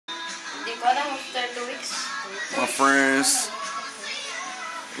My friends,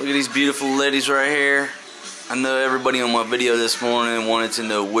 look at these beautiful ladies right here. I know everybody on my video this morning wanted to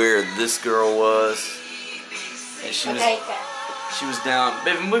know where this girl was, and she was down.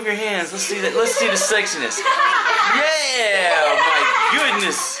 Baby, move your hands. Let's see that. Let's see the sexiness. Yeah, my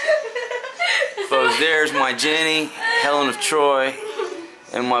goodness. Folks, there's my Jenny, Helen of Troy,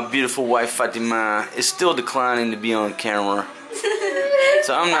 and my beautiful wife Fatima. Is still declining to be on camera,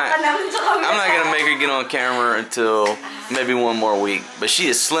 so I'm not gonna make her get on camera until maybe one more week. But she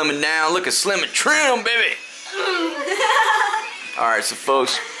is slimming down, looking slim and trim, baby. All right, so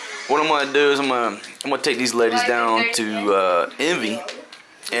folks, what I'm gonna do is I'm gonna take these ladies down to Envy,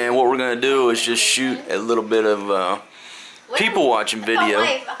 and what we're gonna do is just shoot a little bit of people watching video.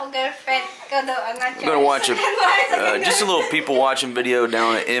 We're gonna watch just a little people watching video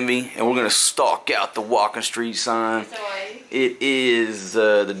down at Envy, and we're gonna stalk out the walking street sign. It is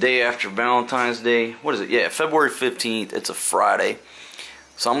the day after Valentine's Day. What is it? Yeah, February 15th. It's a Friday.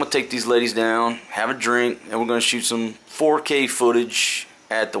 So I'm gonna take these ladies down, have a drink, and we're gonna shoot some 4K footage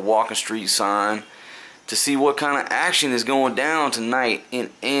at the walking street sign to see what kind of action is going down tonight in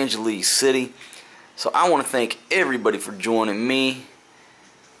Angeles City. So I want to thank everybody for joining me,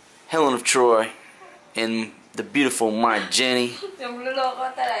 Helen of Troy, and the beautiful my Jenny.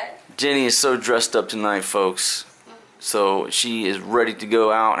 Jenny is so dressed up tonight, folks. So she is ready to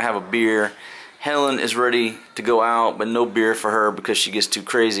go out and have a beer. Helen is ready to go out, but no beer for her because she gets too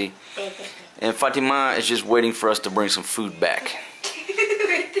crazy. And Fatima is just waiting for us to bring some food back.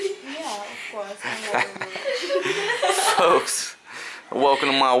 Yeah, of course. Folks,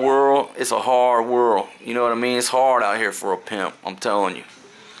 welcome to my world. It's a hard world. You know what I mean? It's hard out here for a pimp. I'm telling you.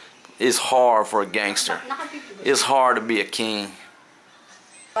 It's hard for a gangster. It's hard to be a king.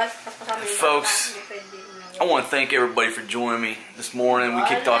 Folks, I want to thank everybody for joining me this morning. We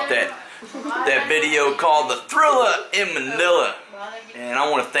kicked off that video called The Thriller in Manila. And I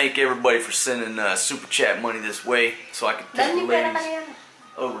want to thank everybody for sending super chat money this way so I can take the ladies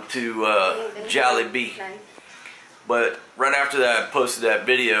over to Jollibee. But right after that I posted that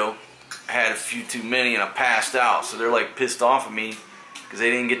video, I had a few too many and I passed out. So they're like pissed off at me because they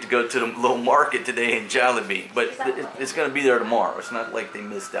didn't get to go to the little market today in Jollibee. But it's going to be there tomorrow. It's not like they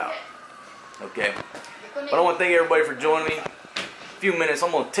missed out. Okay? But I want to thank everybody for joining me. A few minutes,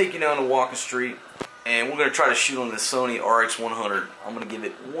 I'm going to take you down to Walking Street, and we're going to try to shoot on the Sony RX100. I'm going to give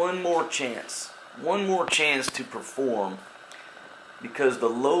it one more chance to perform, because the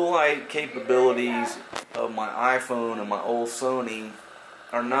low light capabilities of my iPhone and my old Sony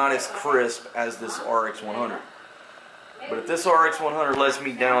are not as crisp as this RX100. But if this RX100 lets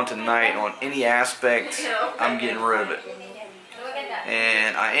me down tonight on any aspect, I'm getting rid of it.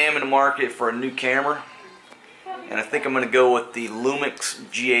 And I am in the market for a new camera. And I think I'm going to go with the Lumix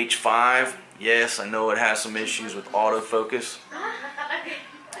GH5. Yes, I know it has some issues with autofocus.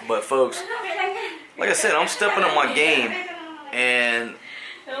 But folks, like I said, I'm stepping up my game. And,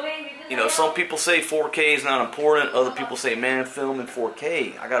 you know, some people say 4K is not important. Other people say, man, film in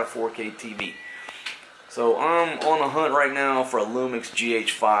 4K. I got a 4K TV. So I'm on the hunt right now for a Lumix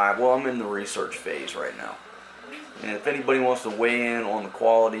GH5. Well, I'm in the research phase right now. And if anybody wants to weigh in on the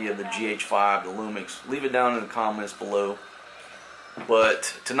quality of the GH5, the Lumix, leave it down in the comments below.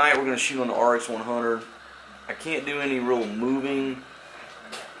 But tonight we're going to shoot on the RX100. I can't do any real moving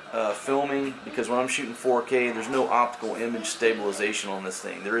filming because when I'm shooting 4K, there's no optical image stabilization on this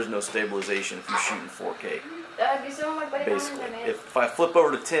thing. There is no stabilization if you're shooting 4K. Basically, if I flip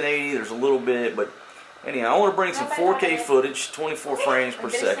over to 1080, there's a little bit, but anyhow, I want to bring some 4K footage, 24 frames per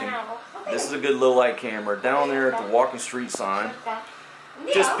second. This is a good low light camera down there at the Walking Street sign.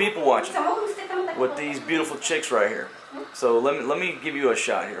 Just people watching with these beautiful chicks right here. So let me give you a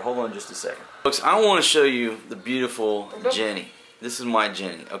shot here. Hold on just a second. Folks, I want to show you the beautiful Jenny. This is my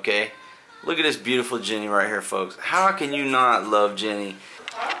Jenny, okay? Look at this beautiful Jenny right here, folks. How can you not love Jenny?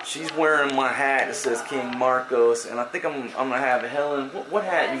 She's wearing my hat that says King Marcos, and I think I'm gonna have Helen. What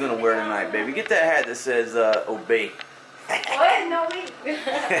hat you gonna wear tonight, baby? Get that hat that says Obey.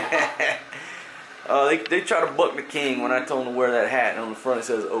 They try to buck the king when I told them to wear that hat, and on the front it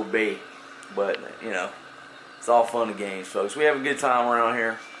says Obey. But you know, it's all fun and games, folks. We have a good time around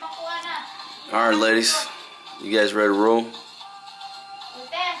here. All right, ladies, you guys ready to roll?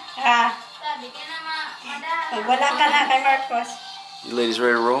 You ladies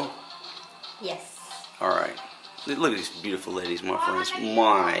ready to roll? Yes. All right. Look at these beautiful ladies, my friends.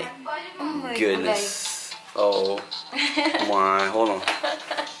 My goodness. Oh my. Hold on.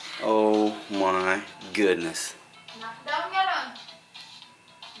 Oh my goodness.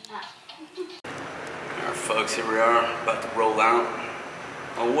 Alright, folks, here we are, about to roll out.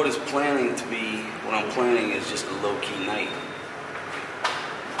 what is planning to be, what I'm planning is just a low-key night.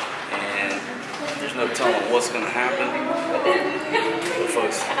 And there's no telling what's going to happen. But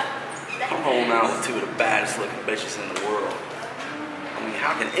folks, I'm rolling out with two of the baddest looking bitches in the world. I mean,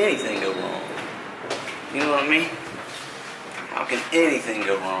 how can anything go wrong? You know what I mean? How can anything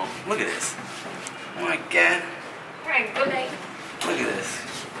go wrong? Look at this. Oh my God. Alright, good night. Look at this.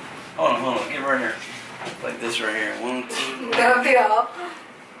 Hold on, get right here. Like this right here. 1, 2. No.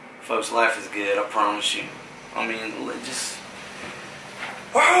 Folks, life is good, I promise you. I mean, just...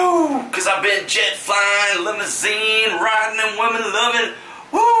 Woo! Cause I've been jet flying, limousine, riding and women loving.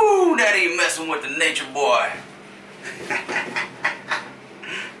 Woo! That ain't messing with the nature boy.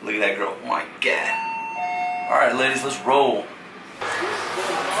 Look at that girl. Oh my God. Alright, ladies, let's roll.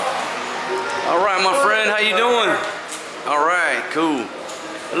 Alright, my friend, how you doing? Alright, cool.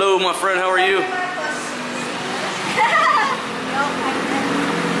 Hello, my friend, how are you?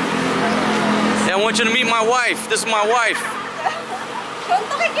 Yeah, I want you to meet my wife. This is my wife.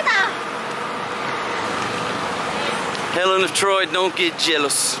 Helen of Troy, don't get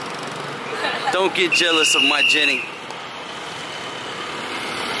jealous. Don't get jealous of my Jenny.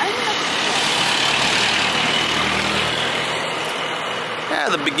 Yeah,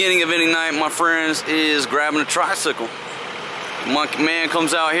 the beginning of any night, my friends, is grabbing a tricycle. My man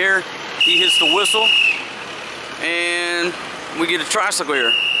comes out here, he hits the whistle, and we get a tricycle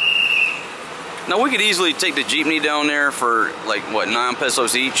here. Now we could easily take the jeepney down there for like what, 9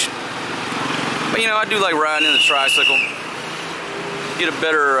 pesos each. But you know, I do like riding in the tricycle. Get a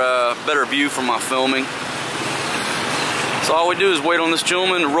better view from my filming. So all we do is wait on this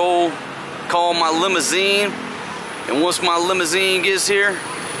gentleman to roll, call my limousine, and once my limousine gets here,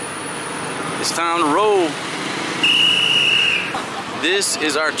 it's time to roll. This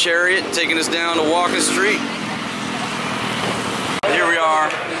is our chariot taking us down to Walking Street. Here we are.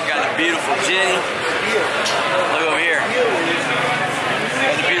 Got the beautiful Jenny. Look over here.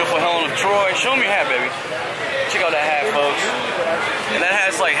 Got the beautiful Helen of Troy. Show me your hat, baby. Check out that hat, folks. And that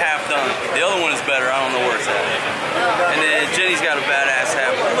hat's like half done. The other one is better. I don't know where it's at. And then Jenny's got a badass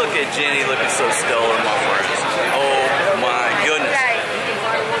hat. But look at Jenny looking so stellar, my friends. Oh my goodness.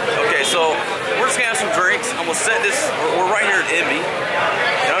 Okay, so we're just gonna have some drinks. I'm gonna set this. We're right here at Envy.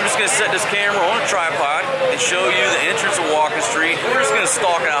 And I'm just going to set this camera on a tripod and show you the entrance of Walking Street. We're just going to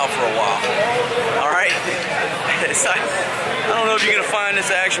stalk it out for a while. Alright? I don't know if you're going to find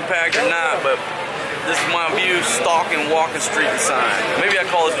this action-packed or not, but this is my view, stalking Walking Street sign. Maybe I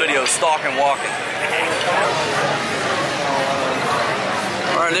call this video Stalking Walking.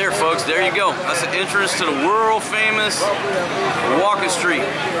 Alright there, folks. There you go. That's the entrance to the world-famous Walking Street.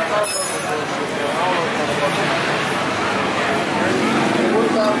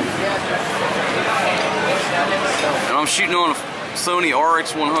 And I'm shooting on a Sony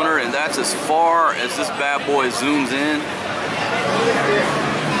RX100, and that's as far as this bad boy zooms in.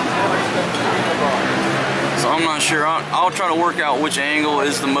 So I'm not sure. I'll try to work out which angle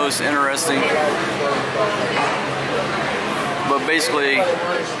is the most interesting. But basically,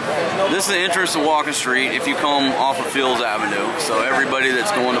 this is the entrance to Walking Street if you come off of Fields Avenue. So everybody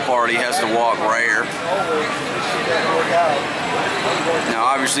that's going to party has to walk right here. Now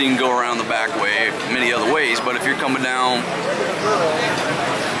obviously you can go around the back way many other ways, but if you're coming down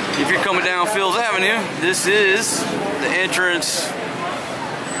Fields Avenue, this is the entrance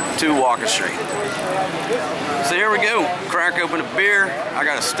to Walking Street. So here we go. Crack open a beer. I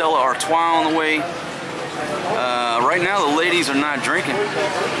got a Stella Artois on the way. Right now the ladies are not drinking,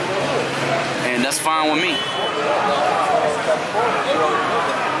 and that's fine with me.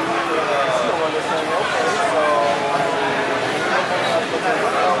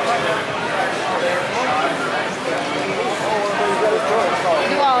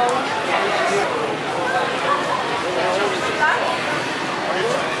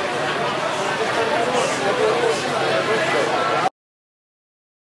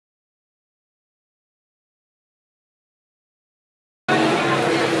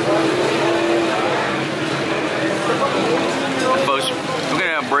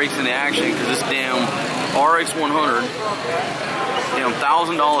 Breaks in the action because this damn RX100,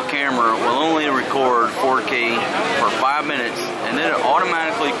 $1,000 camera will only record 4K for 5 minutes, and then it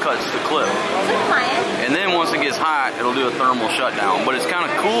automatically cuts the clip. And then once it gets hot, it'll do a thermal shutdown. But it's kind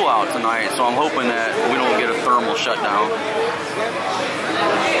of cool out tonight, so I'm hoping that we don't get a thermal shutdown.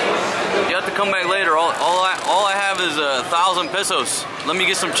 You have to come back later. All I have is 1,000 pesos. Let me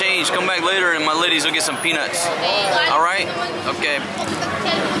get some change. Come back later and my ladies will get some peanuts. Alright? Okay.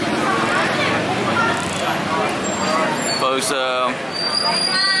 Folks,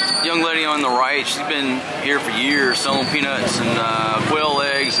 young lady on the right, she's been here for years selling peanuts and quail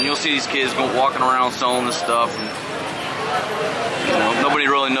eggs, and you'll see these kids walking around selling this stuff. And, you know, nobody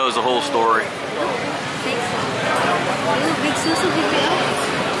really knows the whole story.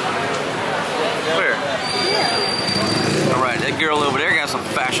 Where? Yeah. All right, that girl over there got some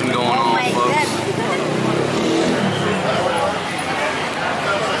fashion going on, folks.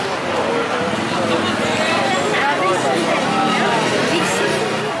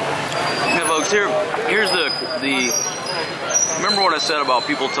 Yeah, folks. Here's the. Remember what I said about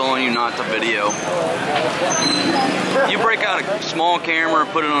people telling you not to video? You break out a small camera,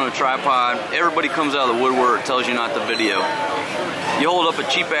 put it on a tripod, everybody comes out of the woodwork, tells you not to video. You hold up a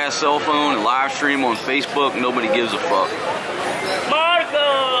cheap-ass cell phone and live stream on Facebook, nobody gives a fuck.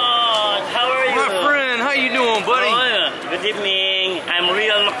 Marcos, how are you? My friend, how you doing, buddy? Oh, good evening. I'm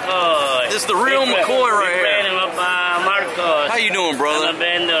real McCoy. This is the real McCoy right here. Marcos. How you doing, brother? I'm a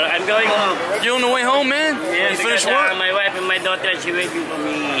vendor. I'm going home. You on the way home, man? Yes, you finished work? My wife and my daughter, she waiting for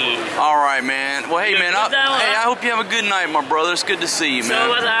me. All right, man. Well, hey, man. I hope you have a good night, my brother. It's good to see you, man. So,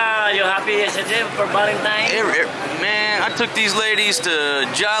 what are you happy yesterday for Valentine's? Man, I took these ladies to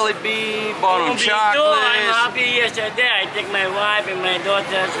Jollibee, bought them chocolates. I'm happy yesterday. I take my wife and my daughter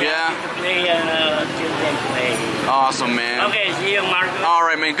to play, children play. Awesome, man. Okay, see you, Marcos. All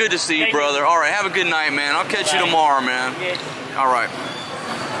right, man. Good to see you, brother. All right, have a good night, man. I'll catch you tomorrow, man. Yes. All right.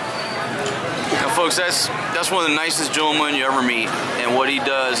 Now, folks, that's one of the nicest gentlemen you ever meet. And what he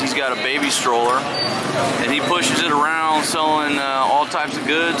does, he's got a baby stroller, and he pushes it around selling all types of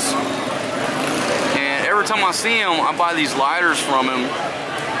goods. And every time I see him, I buy these lighters from him,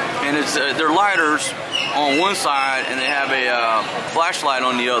 and they're lighters on one side, and they have a flashlight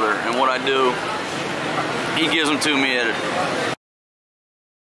on the other. And what I do, he gives them to me at a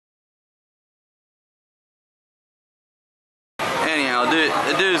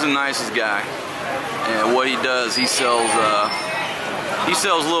the dude's the nicest guy, and what he does, he sells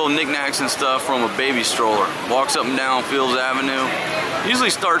little knickknacks and stuff from a baby stroller. Walks up and down Fields Avenue. Usually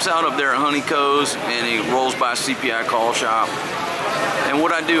starts out up there at Honeyco's, and he rolls by CPI Call Shop. And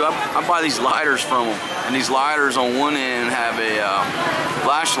what I do, I buy these lighters from him, and these lighters on one end have a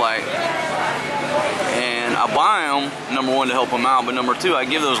flashlight. And I buy them, number one, to help them out, but number two, I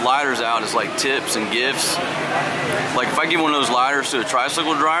give those lighters out as like tips and gifts. Like if I give one of those lighters to a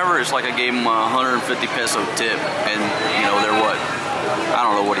tricycle driver, it's like I gave him a 150 peso tip, and you know, they're what? I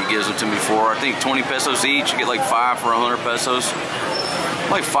don't know what he gives them to me for. I think 20 pesos each. You get like 5 for 100 pesos.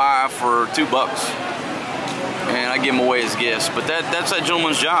 Like 5 for $2. And I give them away as gifts. But that's that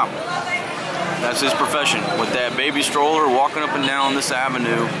gentleman's job. That's his profession. With that baby stroller, walking up and down this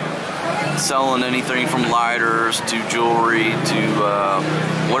avenue, selling anything from lighters to jewelry to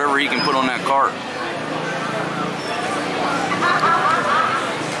whatever he can put on that cart.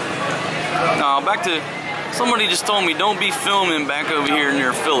 Now back to, somebody just told me don't be filming back over here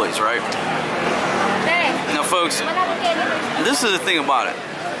near Phillies, right? Now folks, this is the thing about it.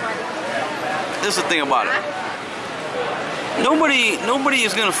 This is the thing about it. Nobody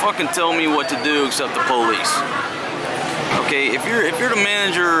is gonna fucking tell me what to do except the police. Okay, if you're the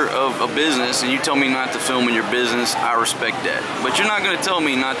manager of a business and you tell me not to film in your business, I respect that. But you're not gonna tell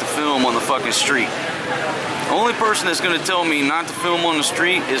me not to film on the fucking street. The only person that's gonna tell me not to film on the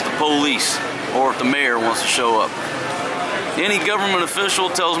street is the police, or if the mayor wants to show up. Any government official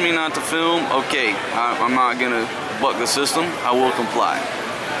tells me not to film, okay, I'm not gonna buck the system, I will comply.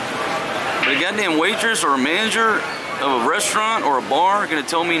 But a goddamn waitress or a manager of a restaurant or a bar gonna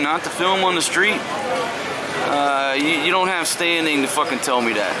tell me not to film on the street, you don't have standing to fucking tell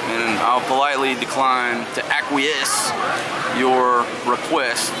me that, and I'll politely decline to acquiesce your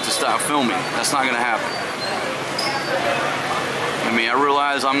request to stop filming. That's not gonna happen. I mean, I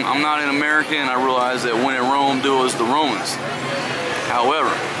realize I'm not an American, and I realize that when in Rome, do as the Romans.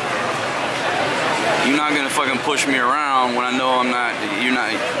 However, you're not gonna fucking push me around when I know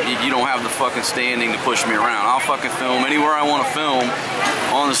you don't have the fucking standing to push me around. I'll fucking film anywhere I want to film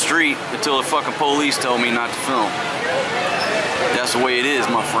on the street until the fucking police tell me not to film. That's the way it is,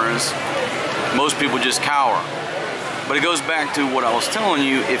 my friends. Most people just cower. But it goes back to what I was telling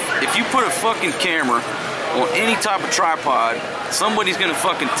you. If you put a fucking camera on any type of tripod, somebody's gonna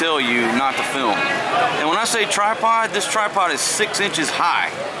fucking tell you not to film. And when I say tripod, this tripod is 6 inches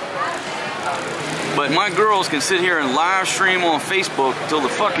high. But my girls can sit here and live stream on Facebook till the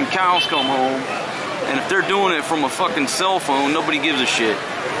fucking cows come home. And if they're doing it from a fucking cell phone, nobody gives a shit.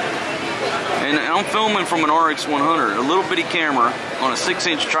 And I'm filming from an RX100, a little bitty camera on a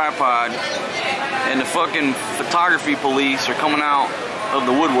 6-inch tripod, and the fucking photography police are coming out of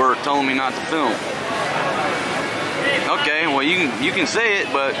the woodwork telling me not to film. Okay, well you can say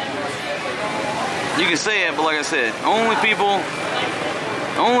it, but like I said, only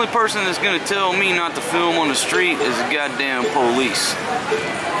person that's gonna tell me not to film on the street is the goddamn police.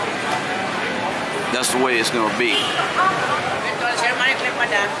 That's the way it's gonna be.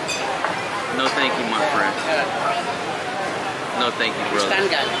 No thank you, my friend. No thank you, brother.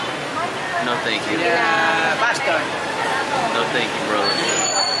 No thank you. No thank you, brother.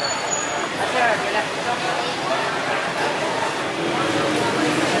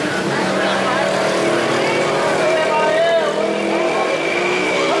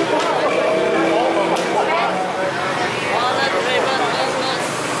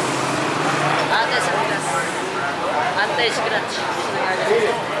 Scratch.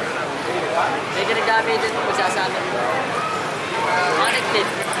 May ginagamit din mo sasama mo. Manik-tip.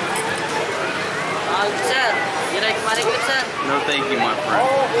 Sir, you like manik-tip, sir? No thank you, my friend.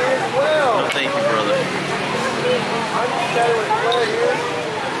 No thank you, brother.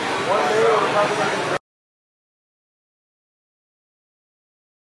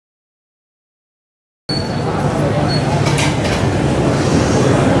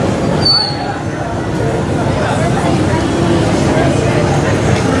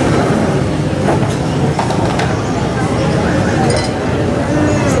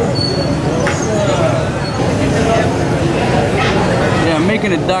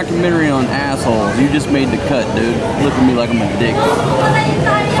 A documentary on assholes. You just made the cut, dude. Look at me like I'm a dick.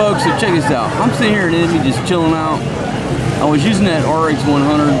 Folks, so check this out. I'm sitting here in Enemy just chilling out. I was using that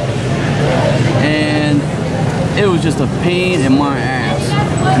RX100 and it was just a pain in my ass.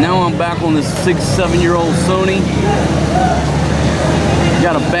 Now I'm back on this 6-7-year-old Sony.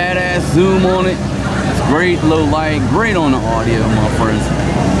 Got a badass zoom on it. It's great low light, great on the audio, my friends.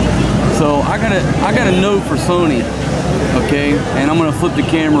 So I got a note for Sony. Okay, and I'm gonna flip the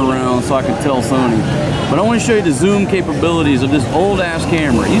camera around so I can tell Sony. But I want to show you the zoom capabilities of this old ass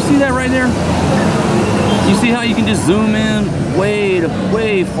camera. You see that right there? You see how you can just zoom in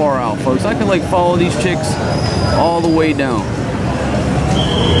way far out, folks? I could like follow these chicks all the way down.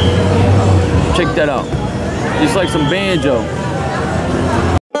 Check that out. Just like some banjo.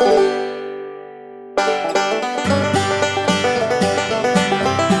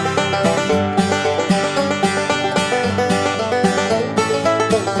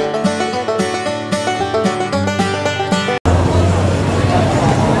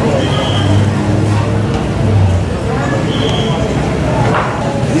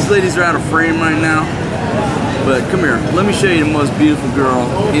 Ladies are out of frame right now, but come here, let me show you the most beautiful girl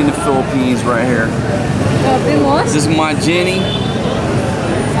in the Philippines right here. This is my Jenny.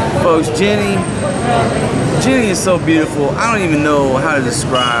 Folks, Jenny is so beautiful. I don't even know how to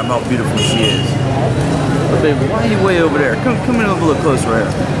describe how beautiful she is. But baby, why are you way over there? Come in a little closer right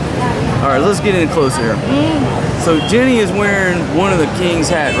here. All right, let's get in closer here. So Jenny is wearing one of the king's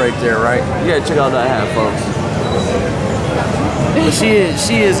hat right there, right? You gotta check out that hat, folks. But she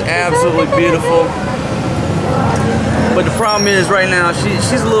is absolutely beautiful. But the problem is right now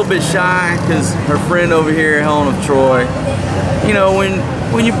she's a little bit shy because her friend over here, Helen of Troy, you know,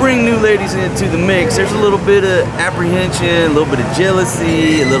 when you bring new ladies into the mix, there's a little bit of apprehension, a little bit of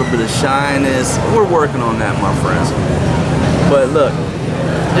jealousy, a little bit of shyness. We're working on that, my friends. But look,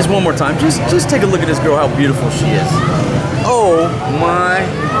 just one more time, just take a look at this girl, how beautiful she is. Oh my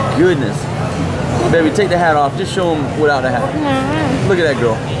goodness. Baby, take the hat off. Just show them without the hat. Look at that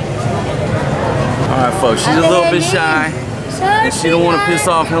girl. All right, folks. She's a little bit shy, and she don't want to piss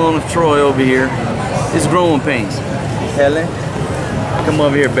off Helen of Troy over here. It's growing pains. Helen, come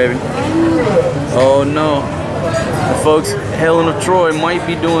over here, baby. Oh no, well, folks. Helen of Troy might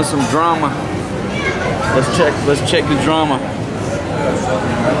be doing some drama. Let's check the drama.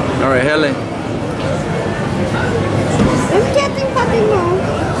 All right, Helen. I'm getting something wrong.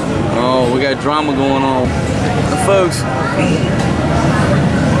 Oh, we got drama going on. Folks,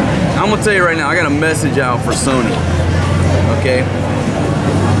 I'm gonna tell you right now, I got a message out for Sony. Okay?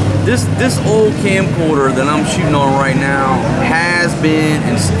 This old camcorder that I'm shooting on right now has been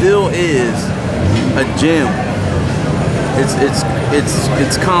and still is a gem.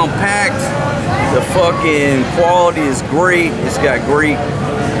 It's compact. The fucking quality is great. It's got great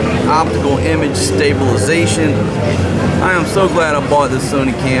optical image stabilization. I am so glad I bought this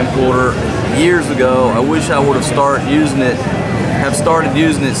Sony camcorder years ago. I wish I would have started using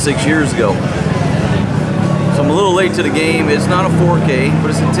it 6 years ago. So I'm a little late to the game. It's not a 4K,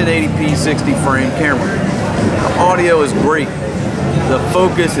 but it's a 1080p 60 frame camera. The audio is great. The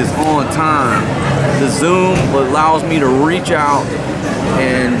focus is on time. The zoom allows me to reach out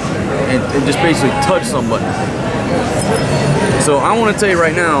and just basically touch somebody. So I want to tell you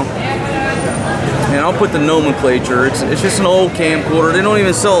right now, And I'll put the nomenclature. It's just an old camcorder. They don't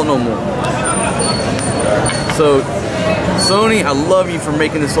even sell it no more. So Sony, I love you for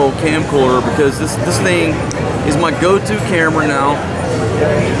making this old camcorder, because this thing is my go-to camera now.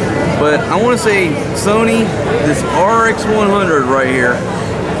 But I want to say, Sony, this RX100 right here,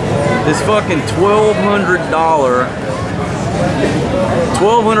 this fucking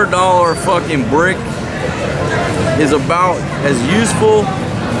 $1,200 fucking brick is about as useful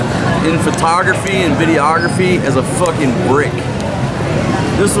in photography and videography as a fucking brick.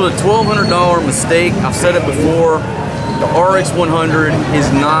 This was a $1,200 mistake. I've said it before. The RX100 is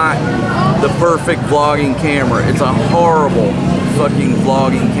not the perfect vlogging camera. It's a horrible fucking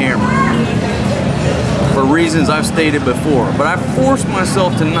vlogging camera, for reasons I've stated before. But I forced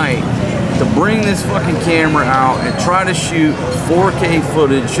myself tonight to bring this fucking camera out and try to shoot 4K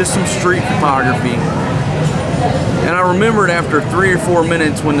footage, just some street photography. And I remembered after 3 or 4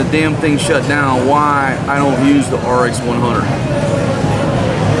 minutes, when the damn thing shut down, why I don't use the RX100.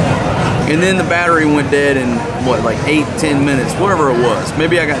 And then the battery went dead in what, like 8-10 minutes, whatever it was.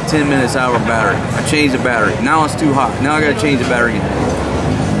 Maybe I got 10 minutes out of a battery. I changed the battery. Now it's too hot. Now I gotta change the battery again.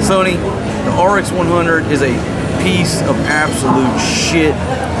 Sony, the RX100 is a piece of absolute shit.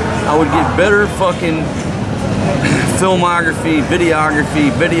 I would get better fucking filmography,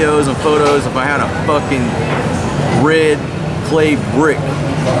 videography, videos and photos if I had a fucking red clay brick.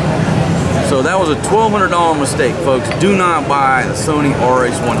 So that was a $1,200 mistake, folks. Do not buy the Sony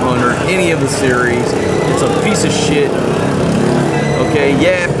RX100, any of the series. It's a piece of shit. Okay,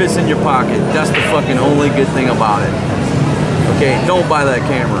 yeah, it fits in your pocket. That's the fucking only good thing about it. Okay, don't buy that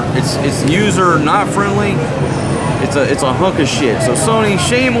camera. It's user not friendly. It's a hunk of shit. So Sony,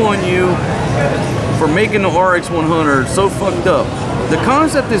 shame on you for making the RX100 so fucked up. The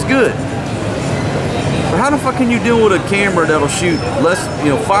concept is good. But how the fuck can you deal with a camera that'll shoot less,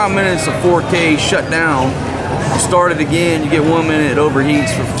 5 minutes of 4K, shut down, you start it again, you get 1 minute, it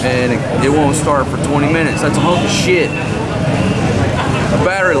overheats, and it won't start for 20 minutes. That's a hunk of shit. A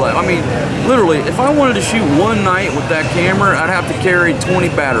battery life. I mean, literally, if I wanted to shoot one night with that camera, I'd have to carry 20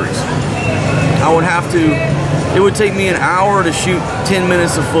 batteries. I would have to, it would take me an hour to shoot 10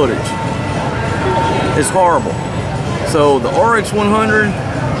 minutes of footage. It's horrible. So the RX100,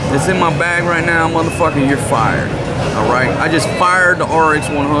 it's in my bag right now, motherfucker, you're fired. Alright? I just fired the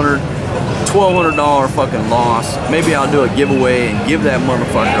RX100. $1,200 fucking loss. Maybe I'll do a giveaway and give that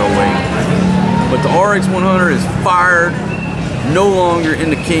motherfucker away. But the RX100 is fired. No longer in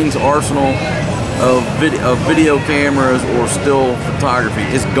the king's arsenal of video cameras or still photography.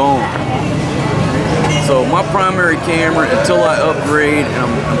 It's gone. So my primary camera, until I upgrade, and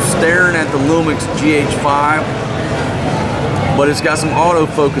I'm staring at the Lumix GH5, but it's got some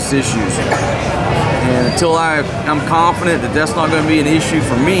autofocus issues. And until I'm confident that that's not going to be an issue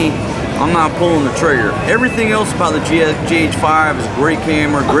for me, I'm not pulling the trigger. Everything else about the GH5 is a great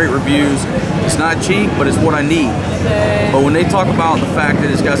camera, great reviews. It's not cheap, but it's what I need. But when they talk about the fact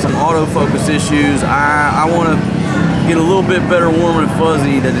that it's got some autofocus issues, I want to get a little bit better warm and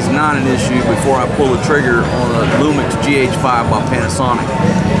fuzzy that it's not an issue before I pull the trigger on the Lumix GH5 by Panasonic.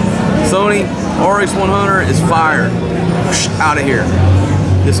 Sony RX100 is fired. Out of here.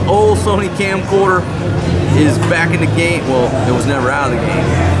 This old Sony camcorder is back in the game. Well, it was never out of the game.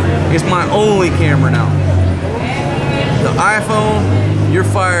 It's my only camera now. The iPhone, you're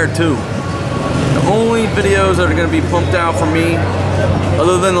fired too. The only videos that are going to be pumped out for me,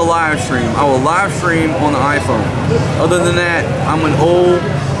 other than the live stream, I will live stream on the iPhone. Other than that, I'm an old,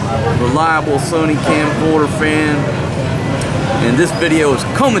 reliable Sony camcorder fan. And this video is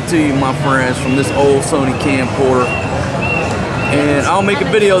coming to you, my friends, from this old Sony camcorder. And I'll make a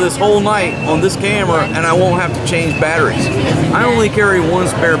video this whole night on this camera, and I won't have to change batteries. I only carry one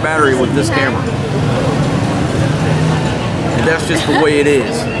spare battery with this camera. And that's just the way it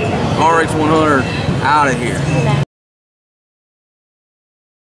is. RX100 out of here.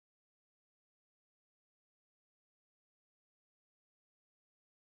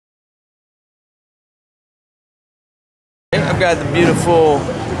 I've got the beautiful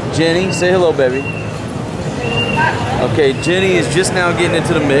Jenny. Say hello, baby. Okay, Jenny is just now getting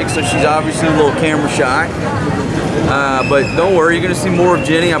into the mix, so she's obviously a little camera shy. But don't worry, you're gonna see more of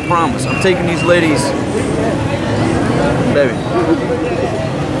Jenny, I promise. I'm taking these ladies, baby,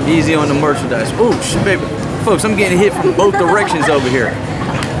 easy on the merchandise. Oh, shit, baby. Folks, I'm getting hit from both directions over here.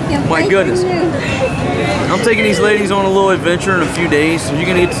 My goodness. I'm taking these ladies on a little adventure in a few days, so you're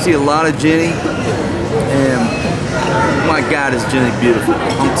gonna get to see a lot of Jenny. And my God, is Jenny beautiful.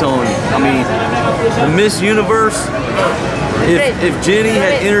 I'm telling you. I mean, the Miss Universe, if Jenny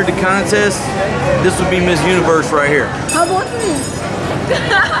had entered the contest, this would be Miss Universe right here. How about me?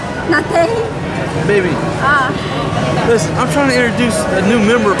 Nothing. Baby. Listen, I'm trying to introduce a new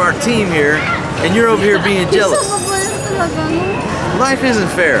member of our team here, and you're over here being jealous. Life isn't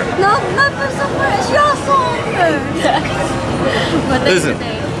fair. No, life isn't fair. You're so unfair. Listen,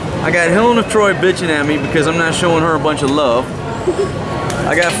 I got Helen of Troy bitching at me because I'm not showing her a bunch of love.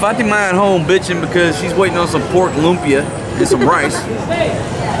 I got Fatima at home bitching because she's waiting on some pork lumpia and some rice.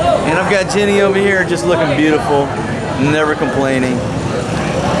 And I've got Jenny over here just looking beautiful, never complaining.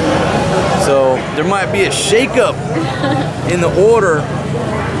 So there might be a shake-up in the order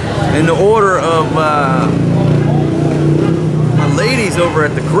of my ladies over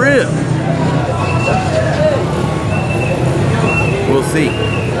at the crib. We'll see.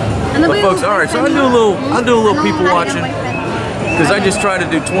 But folks, all right. So I do a little people watching because I just tried to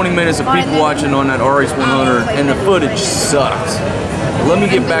do 20 minutes of people watching on that RX100, and the footage sucks. Let me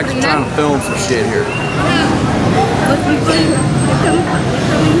get back to trying to film some shit here.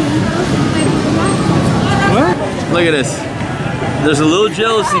 Well, look at this. There's a little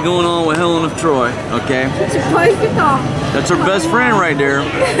jealousy going on with Helen of Troy, okay? That's her best friend right there.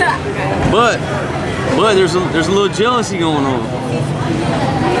 But there's a little jealousy going on.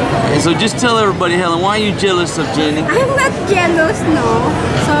 And so just tell everybody, Helen, why are you jealous of Jenny? I'm not jealous, no.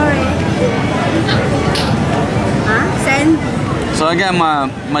 Sorry. Sandy. So I got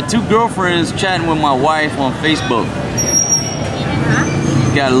my two girlfriends chatting with my wife on Facebook.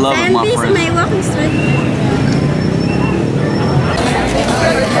 You gotta love it, my friend. Sandy's my walking street.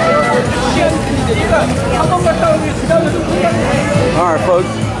 Alright folks,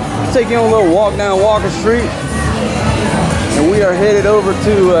 I'm taking on a little walk down Walker Street, and we are headed over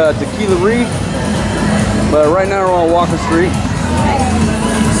to Tequila Reef, but right now we're on Walker Street.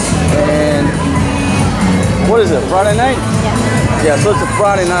 And what is it, Friday night? Yeah, so it's a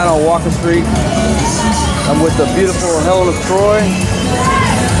Friday night on Walker Street. I'm with the beautiful Helen of Troy,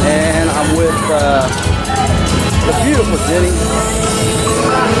 and I'm with the beautiful Jenny.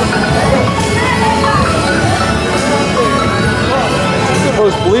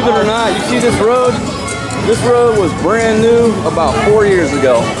 Folks, believe it or not, you see this road? This road was brand new about 4 years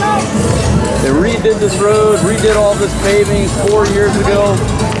ago. They redid this road, redid all this paving 4 years ago.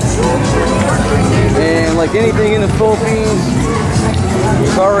 And like anything in the Philippines,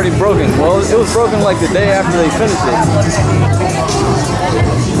 it's already broken. Well, it was broken like the day after they finished it.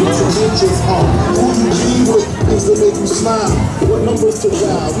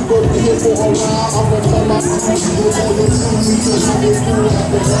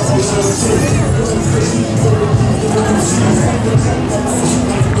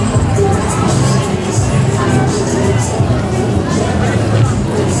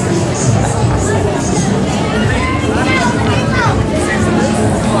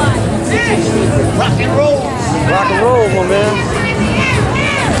 Rock and roll. Rock and roll, my man.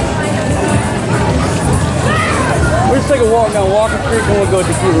 We'll just take a walk down Walker Street and we'll go to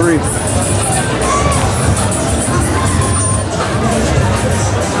Tequila Reef.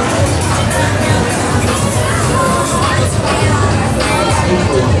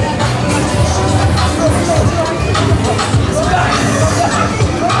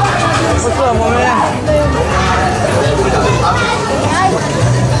 What's up, my man?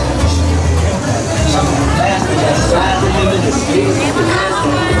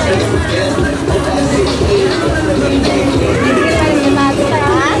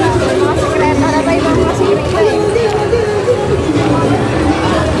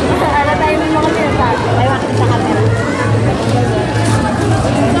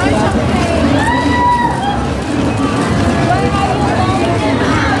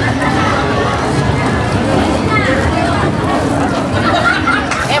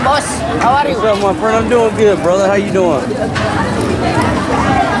 How are you? What's up, my friend? I'm doing good, brother. How you doing?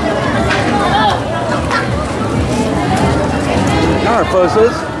 All right, folks. So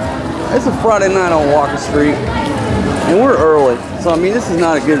it's a Friday night on Walker Street, and we're early. So I mean, this is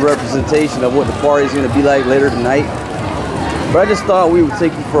not a good representation of what the party is going to be like later tonight. But I just thought we would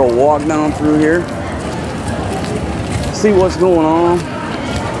take you for a walk down through here, see what's going on.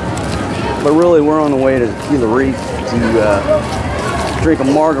 But really, we're on the way to Tequila Reef to drink a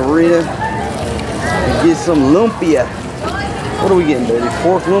margarita and get some lumpia. What are we getting, baby?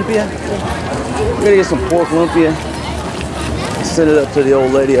 Pork lumpia? We're gonna get some pork lumpia and send it up to the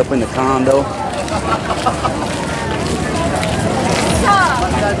old lady up in the condo.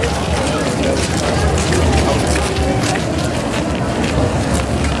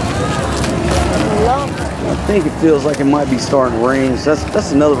 I think it feels like it might be starting to rain, so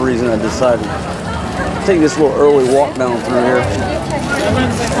that's another reason I decided to take this little early walk down through here.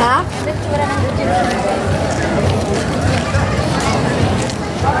 Huh?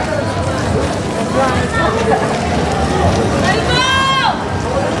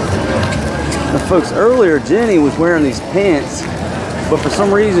 Folks, earlier Jenny was wearing these pants, but for some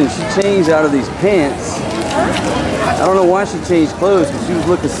reason she changed out of these pants. I don't know why she changed clothes, because she was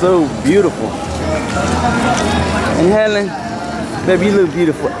looking so beautiful. And Helen, baby, you look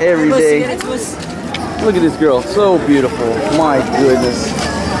beautiful every day. Look at this girl, so beautiful. My goodness.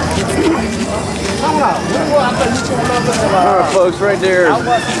 Alright folks, right there is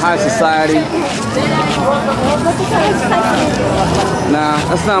high society. Nah,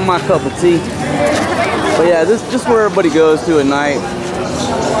 that's not my cup of tea. But yeah, this is just where everybody goes to at night.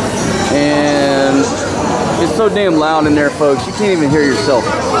 And it's so damn loud in there, folks. You can't even hear yourself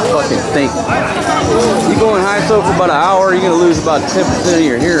fucking think. You go in high so for about an hour, you're gonna lose about 10% of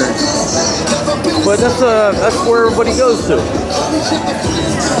your hearing. But that's where everybody goes to.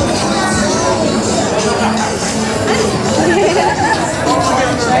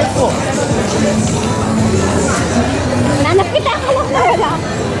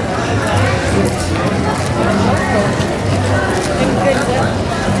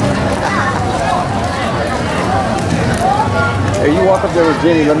 Here, you walk up there with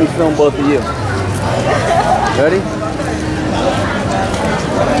Jenny. Let me film both of you. Ready?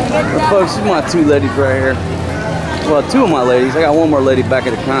 Well, folks, these are my two ladies right here. Well, two of my ladies. I got one more lady back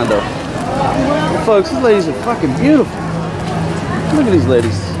at the condo. Well, folks, these ladies are fucking beautiful. Look at these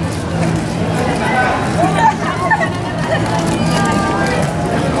ladies.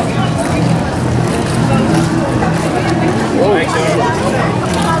 Whoa.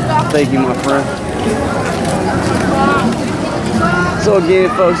 Thank you, my friend. So again,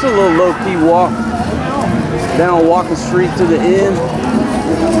 folks, a little low-key walk down Walking Street to the end.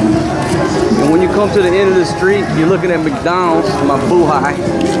 And when you come to the end of the street, you're looking at McDonald's, my boo-hi.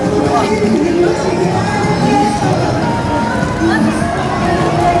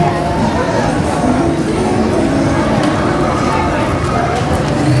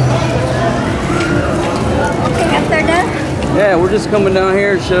 After that? Yeah, we're just coming down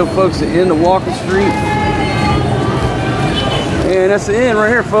here to show folks the end of Walking Street. And that's the end right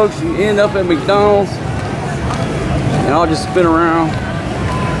here, folks. You end up at McDonald's. And I'll just spin around.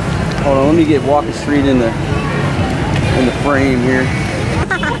 Hold on, let me get Walking Street in the frame here.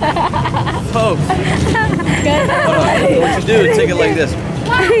 Folks. What you do is take it like this.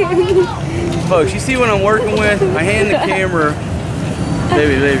 Folks, you see what I'm working with? I hand the camera.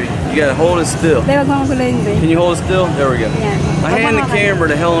 Baby, you gotta hold it still. Can you hold it still? There we go. Yeah. I hand the camera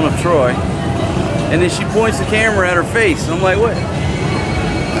to Helen of Troy. And then she points the camera at her face. And I'm like, what?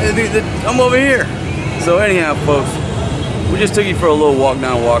 I'm over here. So anyhow, folks, we just took you for a little walk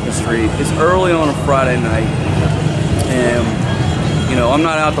down Walking Street. It's early on a Friday night. And, you know, I'm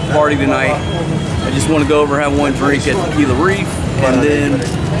not out to party tonight. I just want to go over and have one drink at Tequila Reef. And then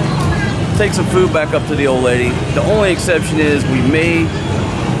take some food back up to the old lady. The only exception is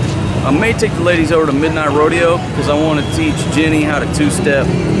I may take the ladies over to Midnight Rodeo because I want to teach Jenny how to two-step.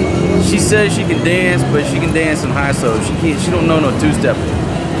 She says she can dance, but she can dance in high so she don't know no two-step.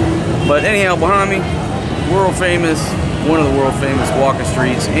 But anyhow, behind me, world famous, one of the world famous walking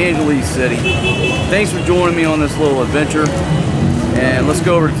streets, Angeles City. Thanks for joining me on this little adventure. And let's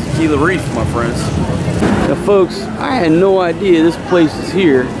go over to Tequila Reef, my friends. Now folks, I had no idea this place is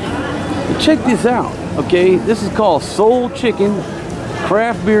here. But check this out, okay? This is called Soul Chicken,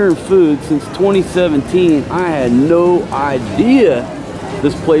 Craft Beer and Food since 2017. I had no idea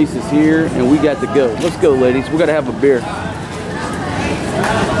this place is here and we got to go. Let's go, ladies. We got to have a beer.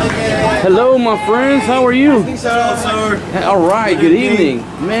 Hello, my friends. How are you? All right. Good evening.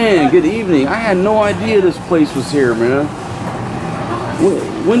 Man, good evening. I had no idea this place was here, man.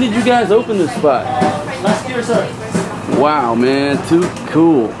 When did you guys open this spot? Last year, sir. Wow, man. Too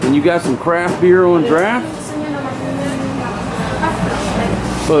cool. And you got some craft beer on draft?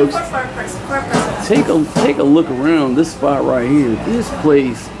 Folks, take a look around this spot right here. This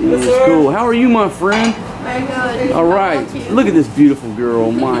place is cool. How are you, my friend? Very good. All right. Look at this beautiful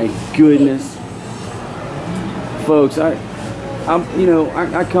girl. My goodness, folks. I'm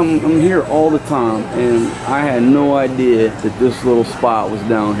here all the time, and I had no idea that this little spot was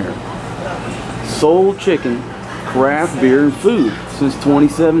down here. Soul Chicken, Craft Beer and Food since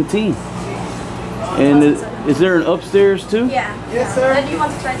 2017. And is there an upstairs too? Yeah. Yes, sir. Do you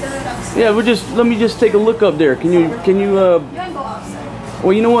want to try to look upstairs? Yeah, let me just take a look up there. Can you You can go upstairs.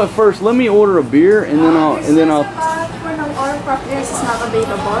 Well, you know what? First, let me order a beer, and then I'll. For now, all craft beers is not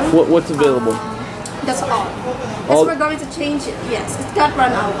available. What's available? That's all. Yes, we're going to change it. Yes, it got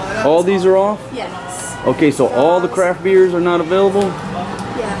run out. All these are off? Yes. Okay, so all the craft beers are not available?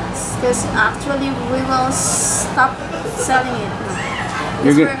 Yes, because actually we will stop selling it now.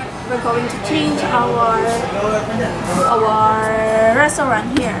 You're we're going to change our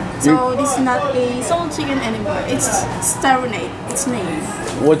restaurant here. So this is not a soul chicken anymore. It's Starinate. Its name.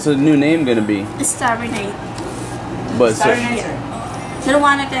 What's the new name gonna be? It's Starinate. But The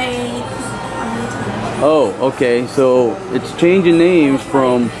one that oh, okay. So it's changing names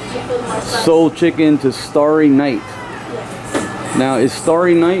from Soul Chicken to Starry Night. Now, is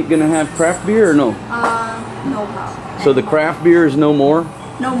Starry Night gonna have craft beer or no? No problem. So the craft beer is no more?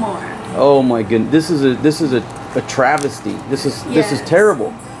 No more. Oh my goodness, this is a travesty. This is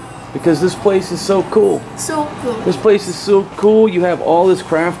terrible, because this place is so cool. So cool. This place is so cool. You have all this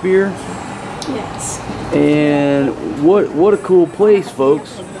craft beer. Yes. And what a cool place,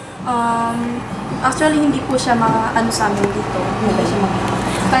 folks. Actually hindi po siya ano sa amin dito. Hindi siya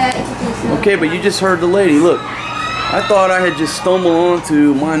kaya ito. Okay, but you just heard the lady. Look, I thought I had just stumbled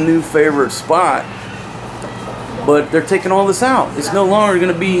onto my new favorite spot, but they're taking all this out. It's no longer going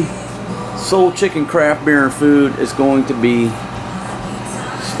to be Soul Chicken craft beer and food. It's going to be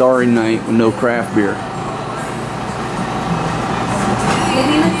Starry Night with no craft beer.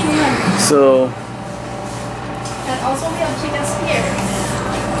 So. And also we have chickens here.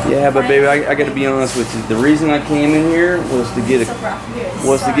 Yeah, but baby, I got to be honest with you. The reason I came in here was to get a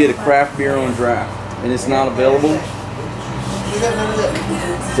craft beer on draft, and it's not available.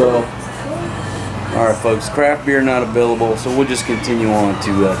 So, all right, folks, craft beer not available. So we'll just continue on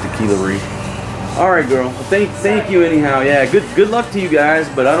to Tequila Reef. All right, girl. Well, thank you anyhow. Yeah, good luck to you guys.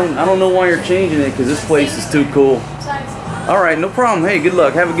 But I don't know why you're changing it, because this place is too cool. All right, no problem. Hey, good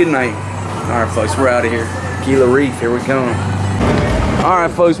luck. Have a good night. All right, folks, we're out of here. Tequila Reef, here we come. All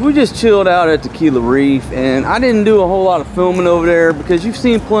right, folks, we just chilled out at Tequila Reef, and I didn't do a whole lot of filming over there because you've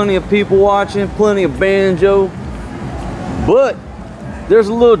seen plenty of people watching, plenty of banjo, but there's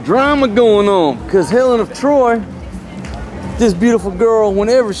a little drama going on because Helen of Troy, this beautiful girl,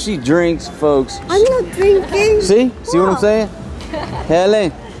 whenever she drinks, folks. I'm not drinking. See what I'm saying?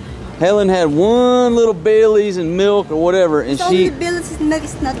 Helen had one little Bailey's and milk or whatever, and she. Bailey's milk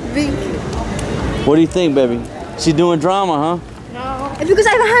is not drinking. What do you think, baby? She doing drama, huh? No. Because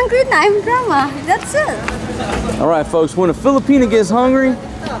I'm hungry now, I'm drama. That's it. All right, folks, when a Filipina gets hungry,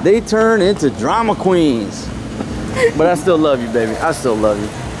 they turn into drama queens. But I still love you, baby. I still love you.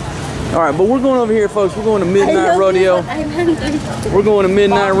 All right, but we're going over here, folks. We're going to Midnight Rodeo. I'm hungry. We're going to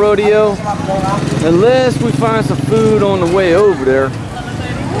Midnight Rodeo. Unless we find some food on the way over there.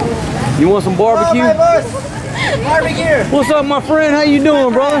 You want some barbecue? Barbecue. What's up, my friend? How you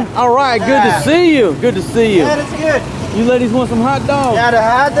doing, brother? All right, good to see you. Good to see you. Yeah, that's good. You ladies want some hot dogs? Got a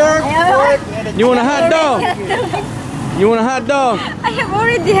hot dog? You want a hot dog? You want a hot dog? I have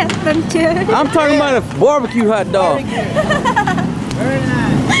already had them too. I'm talking about a barbecue hot dog. Very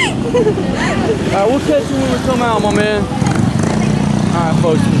nice. Alright, we'll catch you when we come out, my man. Alright,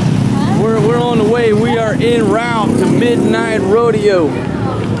 folks. We're on the way. We are en route to Midnight Rodeo.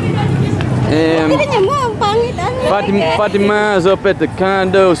 And Fatima is up at the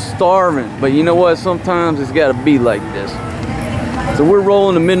condo starving. But you know what? Sometimes it's got to be like this. So we're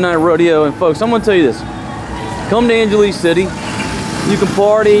rolling to Midnight Rodeo. And folks, I'm going to tell you this. Come to Angeles City. You can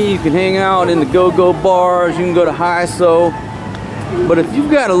party. You can hang out in the go-go bars. You can go to Hi-So. But if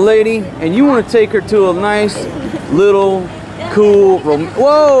you've got a lady and you want to take her to a nice little cool,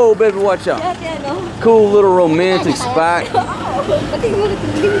 whoa, baby, watch out. Cool little romantic spot.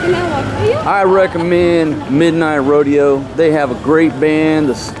 I recommend Midnight Rodeo. They have a great band.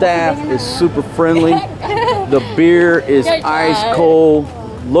 The staff is super friendly. The beer is ice cold.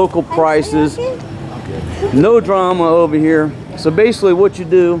 Local prices. No drama over here. So basically what you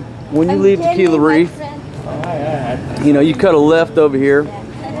do when you leave Tequila Reef, you know, you cut a left over here,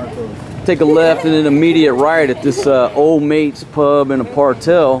 take a left and an immediate right at this Old Mates pub and a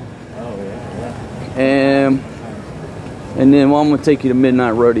partel, and then I'm gonna take you to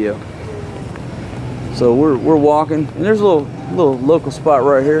Midnight Rodeo. So we're walking, and there's a little local spot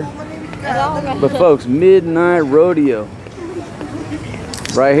right here. But folks, Midnight Rodeo,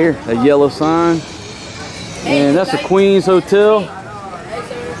 right here, a yellow sign, and that's the Queen's Hotel.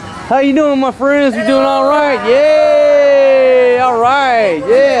 How you doing, my friends? You doing all right? Yay! All right,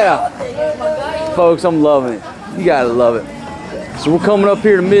 yeah. Folks, I'm loving it. You gotta love it. So we're coming up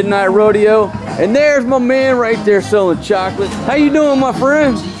here to Midnight Rodeo, and there's my man right there selling chocolate. How you doing, my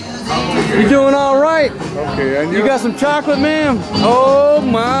friend? You doing all right? Okay, and You got some chocolate, ma'am? Oh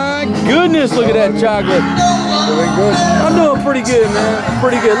my goodness, look at that chocolate. doing good? I'm doing pretty good, man.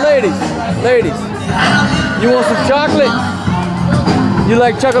 Pretty good. Ladies, you want some chocolate? You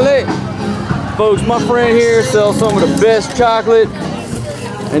like chocolate? Folks, my friend here sells some of the best chocolate.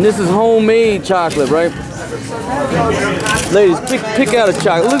 And this is homemade chocolate, right? Ladies, pick out a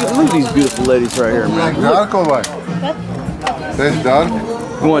chocolate. Look at these beautiful ladies right here, man. Dark or white? This dark.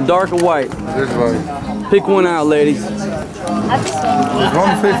 You want dark or white? This white. Pick one out, ladies.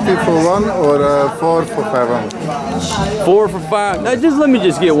 150 for one or 4 for 500? 4 for 5. Now, just let me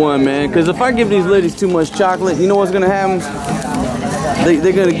just get one, man. Because if I give these ladies too much chocolate, you know what's gonna happen?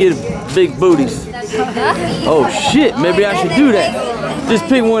 They're gonna get big booties. Oh shit! Maybe I should do that. Just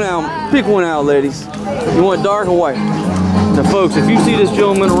pick one out. Pick one out, ladies. You want dark or white? Now, folks, if you see this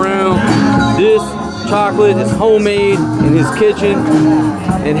gentleman around, this chocolate is homemade in his kitchen,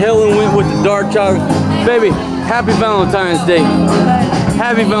 and Helen went with the dark chocolate. Baby, happy Valentine's Day.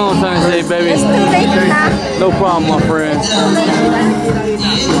 Happy Valentine's Day, baby. No problem, my friend.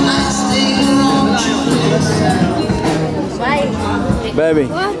 Baby,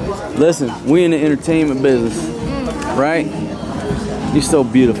 listen, we in the entertainment business, right? You're so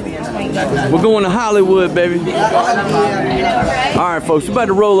beautiful. We're going to Hollywood, baby. All right, folks, we're about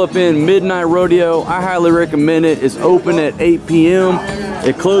to roll up in Midnight Rodeo. I highly recommend it. It's open at 8 p.m.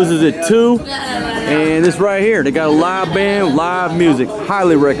 It closes at 2. And it's right here. They got a live band, live music.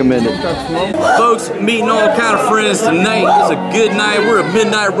 Highly recommend it. Folks, meeting all kind of friends tonight. It's a good night. We're at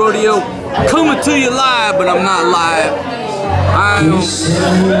Midnight Rodeo. Coming to you live, but I'm not live.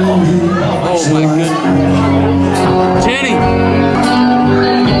 Oh my goodness. Jenny.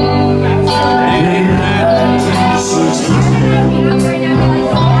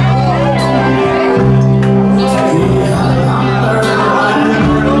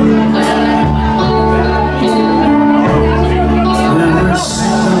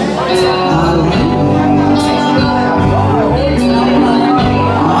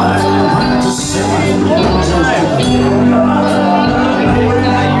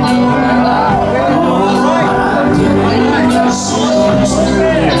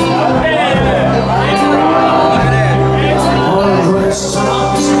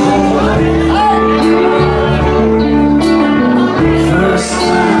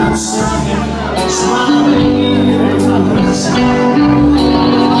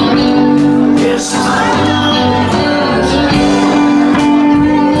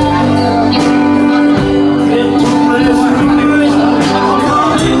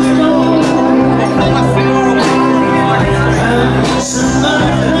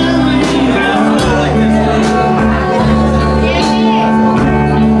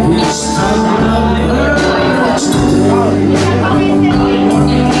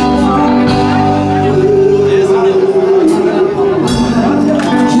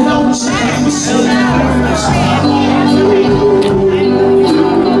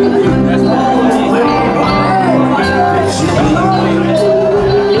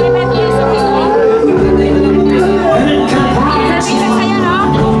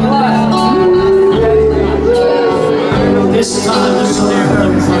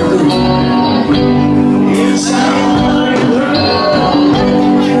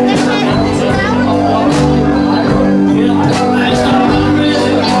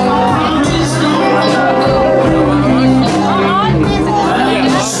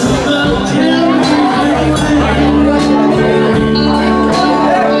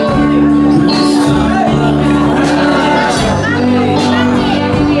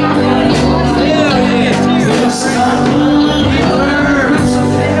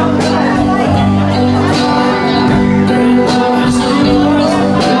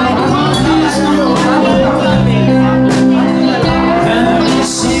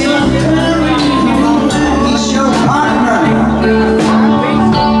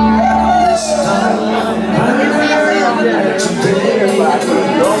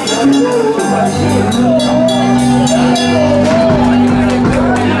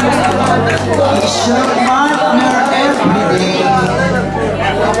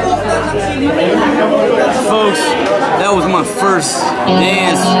 Folks, that was my first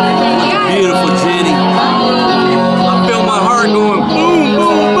dance with the beautiful Jenny. I feel my heart going boom,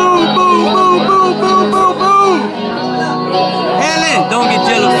 boom, boom, boom, boom, boom, boom, boom, boom. Helen, don't get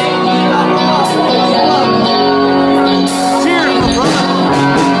jealous. Cheers, my brother.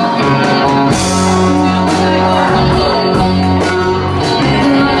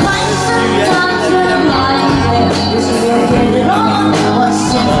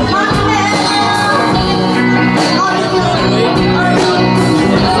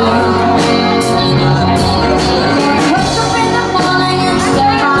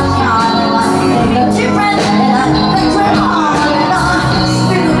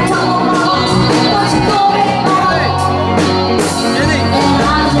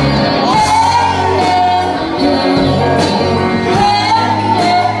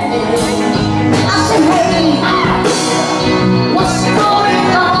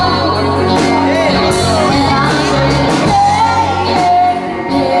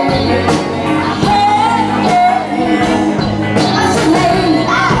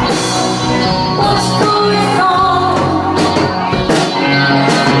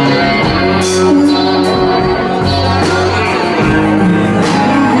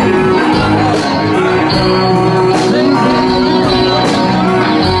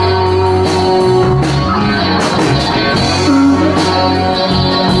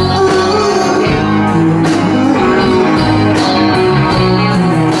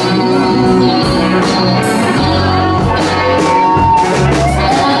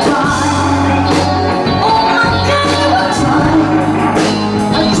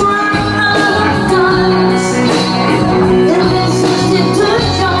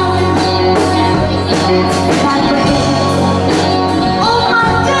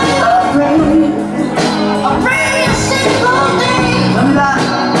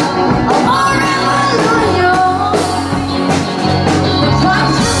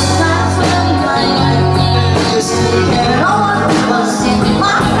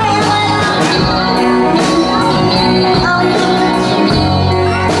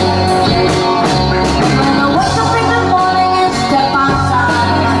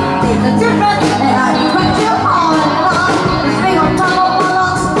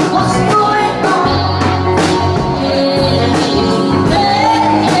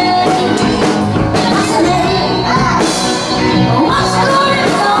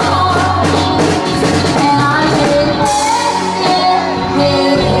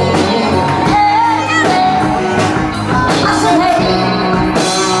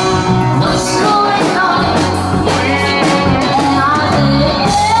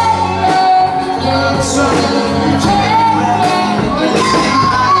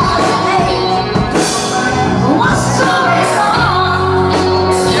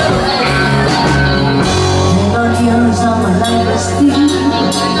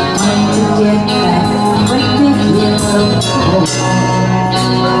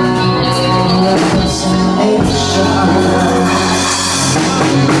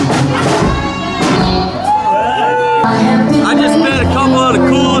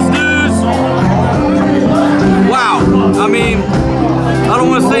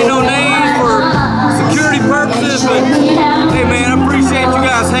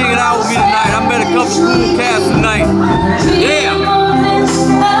 School cast tonight. Yeah.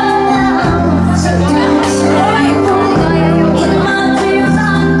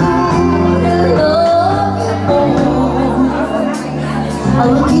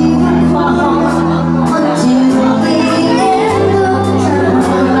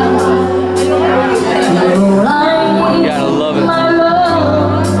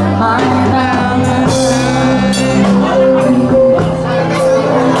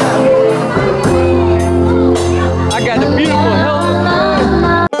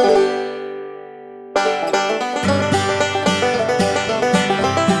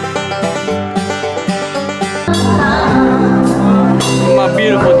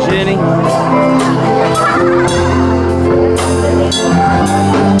 Beautiful Jenny.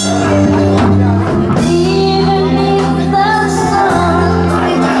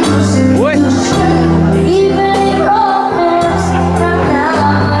 What?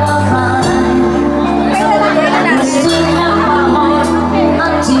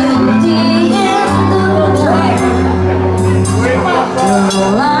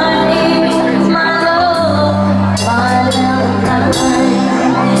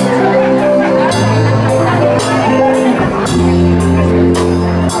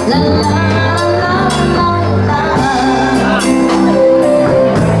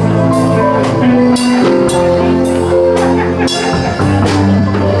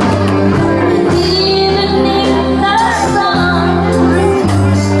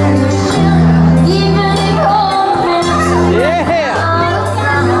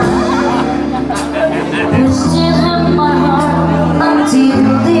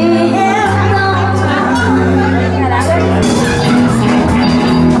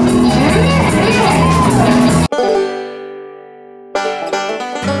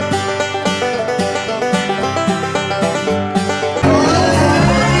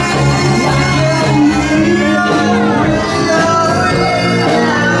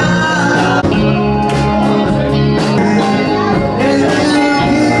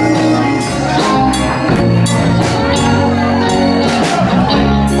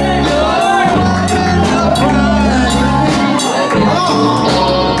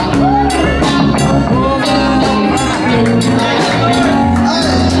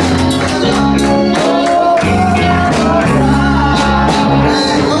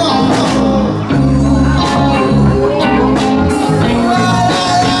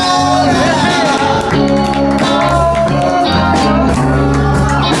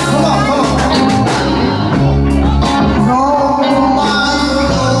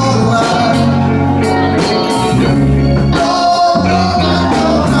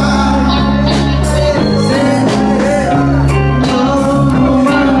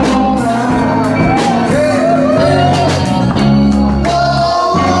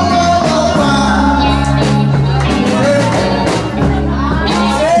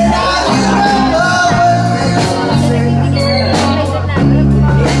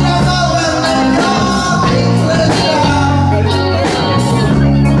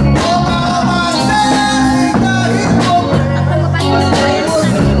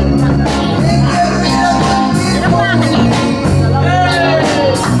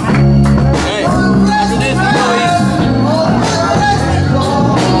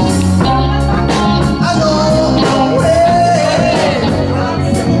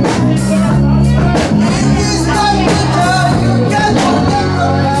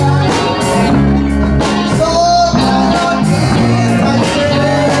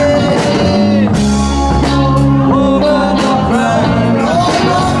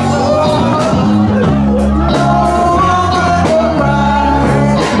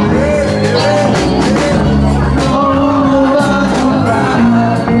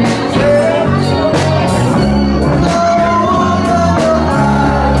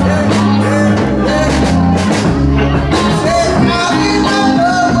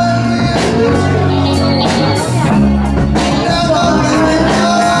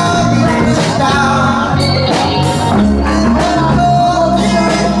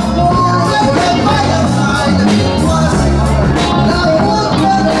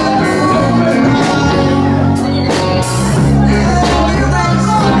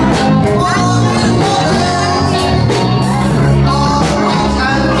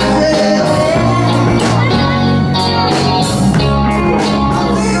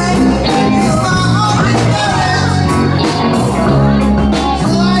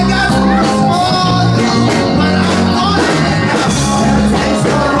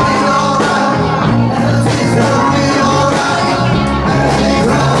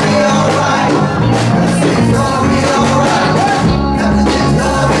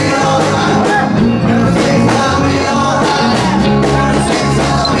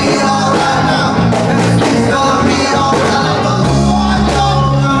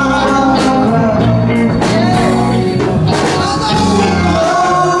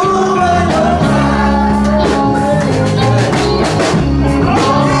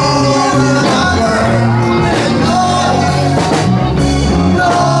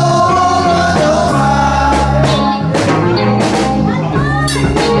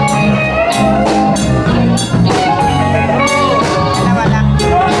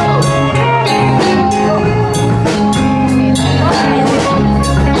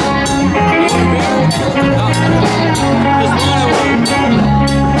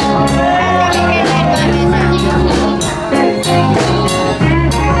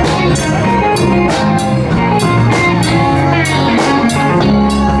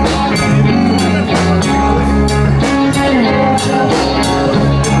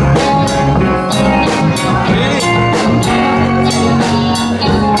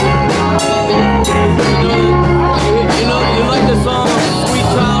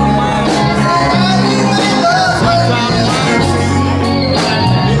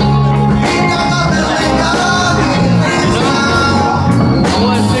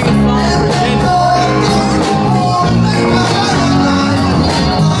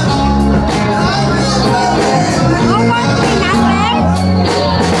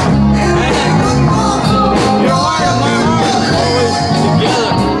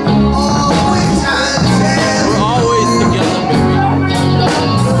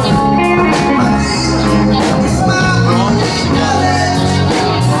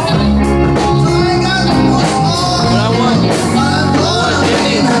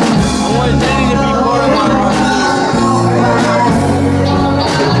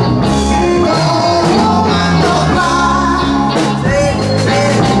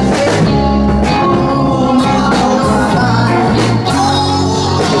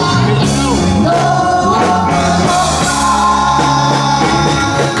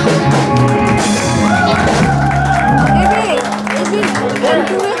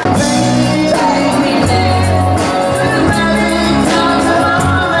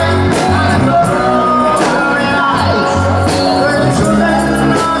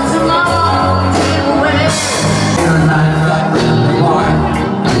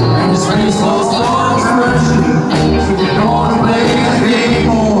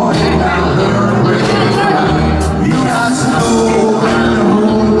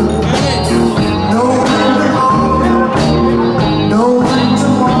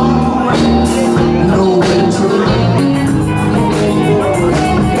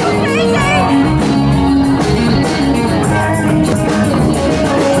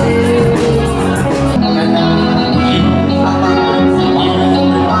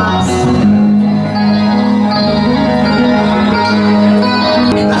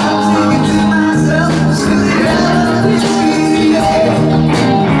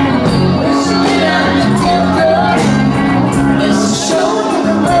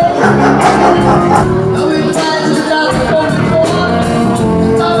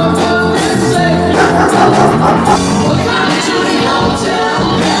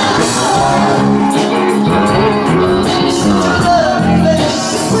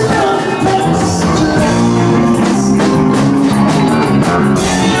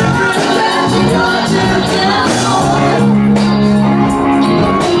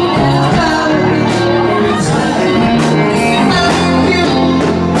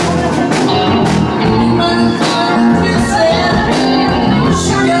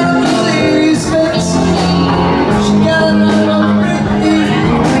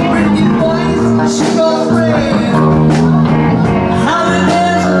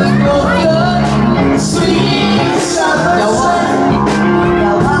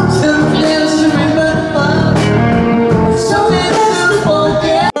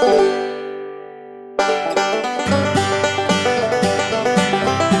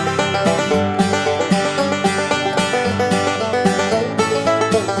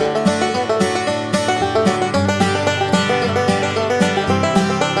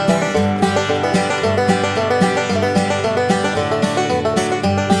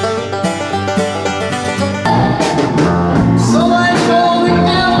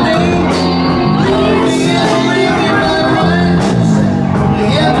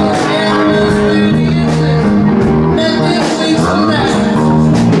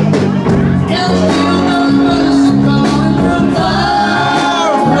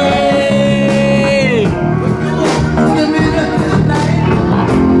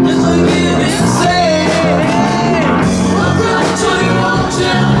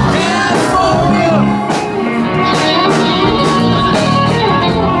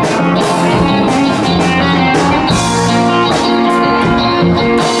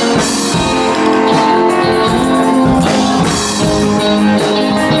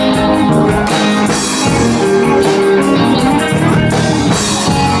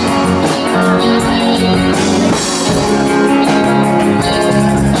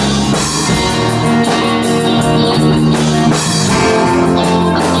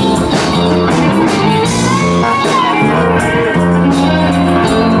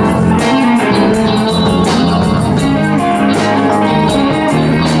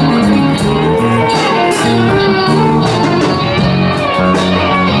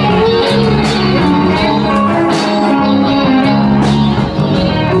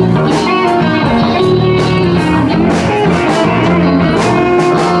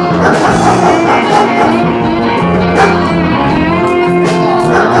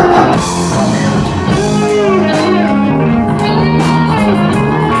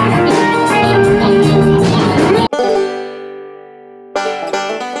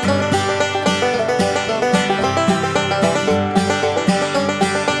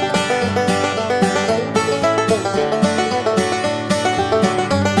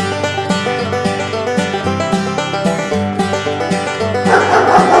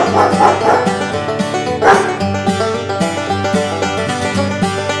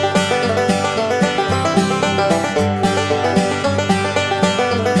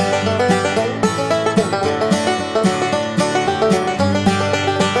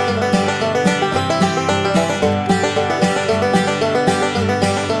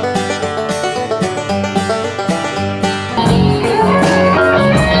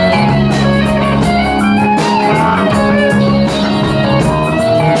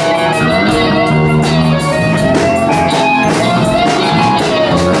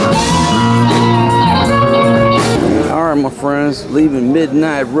 leaving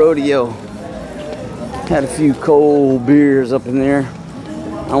Midnight Rodeo. Had a few cold beers up in there.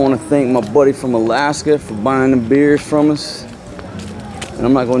 I want to thank my buddy from Alaska for buying the beers from us. And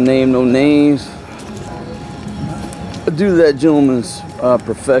I'm not going to name no names. Due to that gentleman's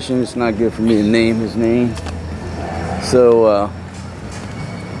profession, it's not good for me to name his name. So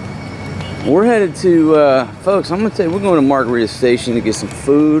we're headed to, folks, I'm going to tell you, we're going to Margarita Station to get some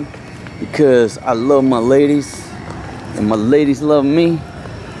food because I love my ladies and my ladies love me.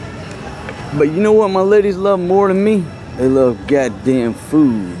 But you know what my ladies love more than me? They love goddamn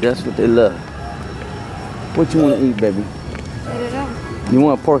food. That's what they love. What you want to eat, baby? I don't know. You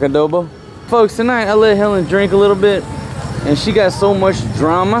want pork adobo? Folks, tonight I let Helen drink a little bit and she got so much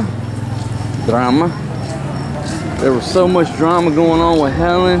drama. There was so much drama going on with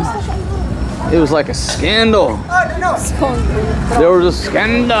Helen. It was like a scandal. There was a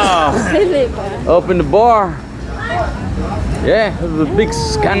scandal up in the bar. Yeah, it was a big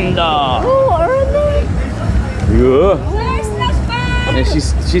scandal. Oh, really? Yeah. And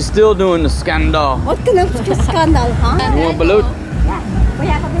she's still doing the scandal. What kind of scandal, huh? You want balut?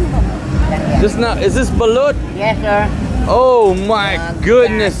 This now, is this balut? Yes, sir. Oh my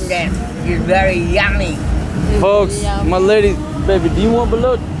goodness. It's very yummy. Folks, my lady, baby, do you want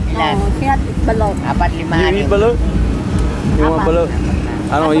balut? No, cannot eat balot. Apat lima. You eat balut? You want balut?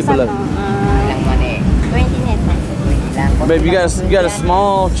 I don't eat balut. 20 net. Babe, you got a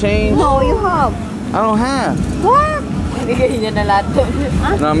small change? No, you have. I don't have. What? Binigay niya na lahat doon.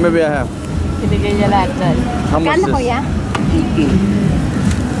 No, maybe I have. Binigay niya lahat doon. How much Kano is kuya? 80.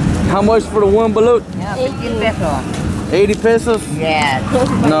 How much for the one balut? Yeah, 15 pesos. 80 pesos? Yes.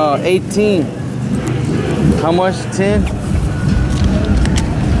 No, 18. How much? 10?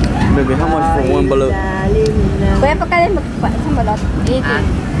 Baby, how much for one balut? Kuya, pagkali sa balot? 18.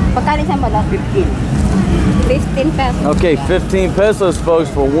 Pagkali sa balot? 15 pesos. Okay, 15 pesos, folks,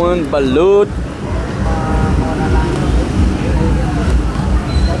 for one balut.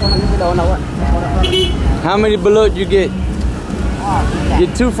 How many balut you get?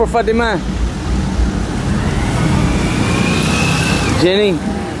 Get 2 for Fatima. Jenny,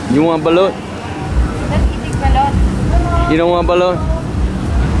 you want balut? You don't want balut?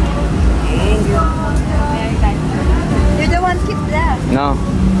 You don't want to keep that? No,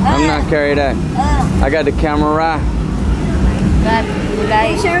 I'm not carrying that. I got the camera.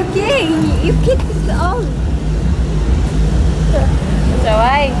 It's okay. You keep it all. So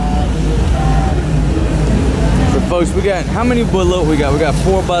So folks, we got, how many balut we got? We got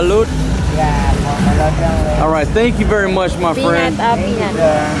 4 balut. yeah, All right, thank you very much, my friend. Peanut.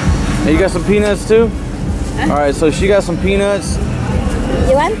 Hey, you got some peanuts too? All right, so she got some peanuts.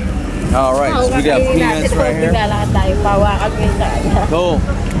 You want? All right, so we got peanuts right here. Cool.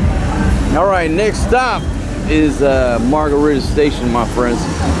 All right, next stop is Margarita Station, my friends.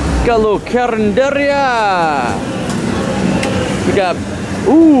 Got a little carinderia. We got,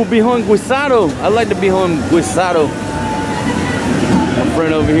 ooh, bihon guisado. I like the bihon guisado. My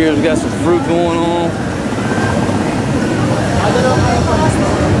friend over here has got some fruit going on.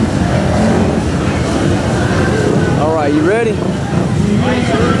 All right, you ready?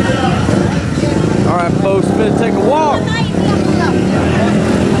 All right, folks, we're gonna take a walk.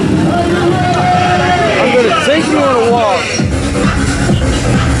 I'm gonna take you on a walk.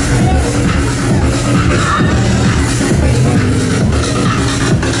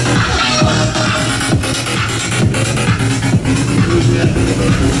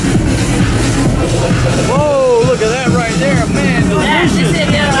 Whoa, look at that right there, man, delicious.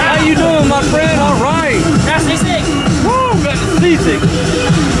 How you doing, my friend? All right. That's seasick. Woo, got the seasick.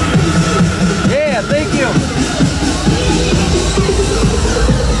 Yeah, thank you.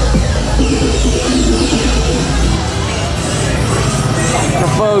 So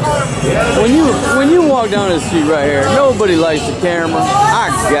folks, when you walk down the street right here, nobody likes the camera.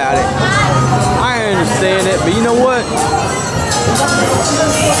 I got it. I understand it, but you know what?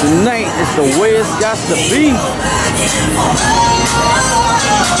 Tonight is the way it's got to be.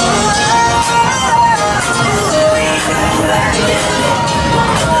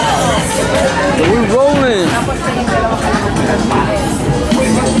 So we're rolling.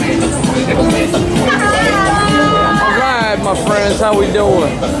 Alright, my friends, how we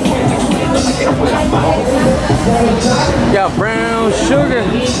doing? Got brown sugar.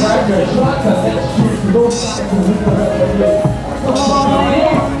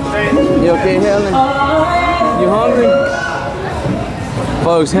 You okay, Helen? You hungry?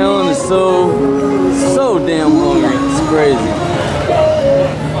 Folks, Helen is so damn hungry. It's crazy.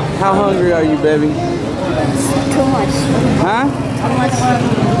 How hungry are you, baby? Too much. Huh? Too much.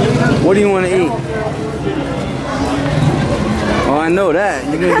 What do you want to eat? Oh, I know that.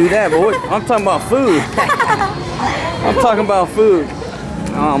 You're gonna do that, but I'm talking about food. I'm talking about food.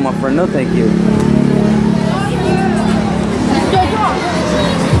 Oh, my friend, no thank you.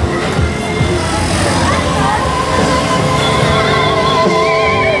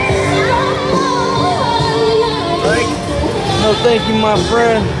 No thank you, my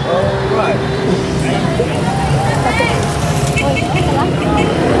friend. All right.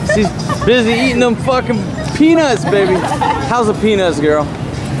 She's busy eating them fucking peanuts, baby. How's the peanuts, girl?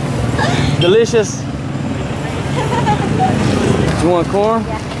 Delicious? You want corn?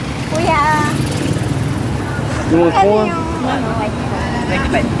 Kuya. You want corn?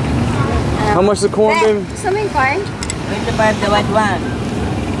 How much the corn, baby? Gusto mo yung corn? 25 the white one.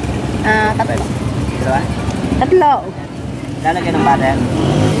 Tatlo. Lalagyan ng butter.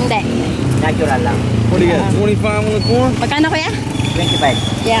 Hindi. Natural lang. What do you got? 25 on the corn? Magkano kuya? 25.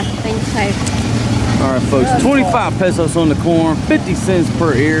 Yeah, 25. All right, folks. 25 pesos on the corn. 50 cents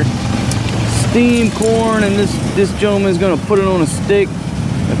per ear. Steamed corn, and this gentleman's gonna put it on a stick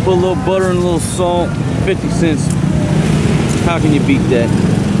and put a little butter and a little salt. 50 cents. How can you beat that?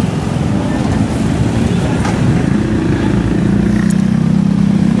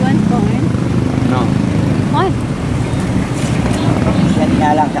 You want corn? No. Why? Yan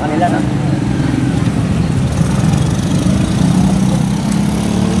nga lang sa kanila, no?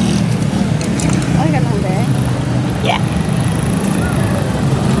 Okay ka lang ba? Yeah.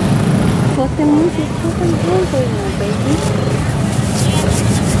 Put the music, put the music, baby.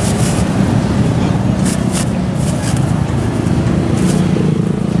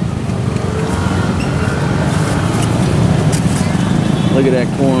 Look at that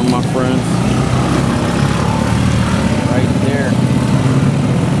corn, my friends. Right there.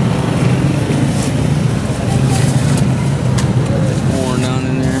 Corn down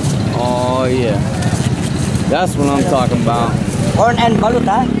in there. Oh yeah. That's what I'm talking about. Corn and balut,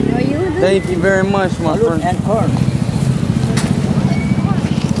 ha? Are you doing? Thank you very much, my Balut friend. and corn.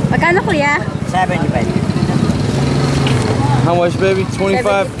 Magkano kuya? 75. How much, baby?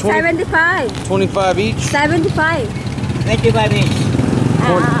 25? 20, 75. 25 each? 75. 25 each.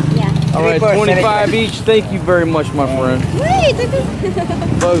 Yeah. All right, 3 for 25 75. each. Thank you very much, my friend. Wait,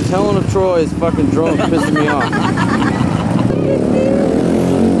 Folks, Helen of Troy is fucking drunk, pissing me off.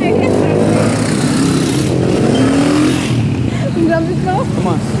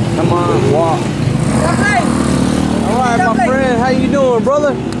 Come on, walk. All right, my friend, how you doing,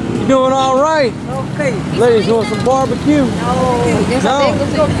 brother? You doing all right? Okay. Ladies, you want some barbecue? No.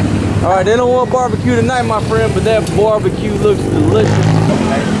 All right, they don't want barbecue tonight, my friend, but that barbecue looks delicious.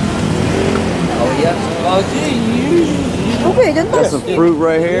 Oh, yes. Okay, then Got some fruit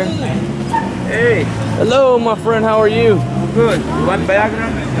right here. Hey. Hello, my friend. How are you? Good. You want Viagra?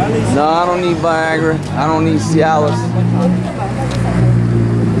 No, I don't need Viagra. I don't need Cialis.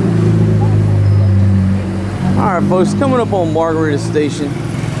 All right, folks. Coming up on Margarita Station.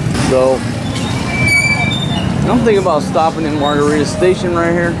 So, I'm thinking about stopping in Margarita Station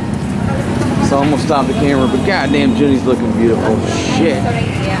right here. So I'm gonna stop the camera. But goddamn, Jenny's looking beautiful. Shit.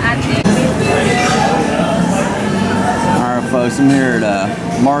 Alright folks, I'm here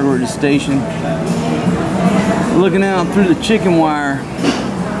at Margarita Station, looking out through the chicken wire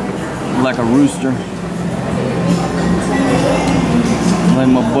like a rooster, like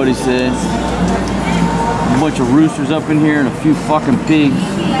my buddy said. A bunch of roosters up in here and a few fucking pigs.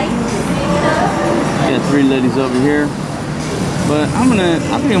 Got 3 ladies over here, but I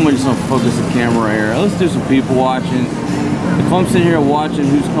think I'm just gonna focus the camera right here. Let's do some people watching. If I'm sitting here watching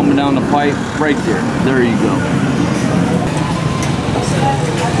who's coming down the pipe, right there you go.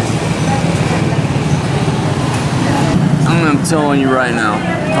 I'm telling you right now.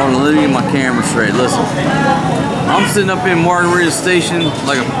 Hold on, let me get my camera straight. Listen. I'm sitting up in Margarita Station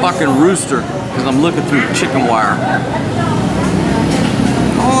like a fucking rooster because I'm looking through chicken wire.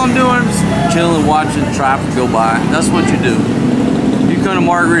 All I'm doing is chilling, watching traffic go by. That's what you do. You come to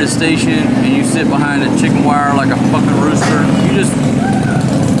Margarita Station and you sit behind the chicken wire like a fucking rooster. You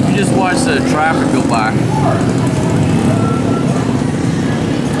just watch the traffic go by.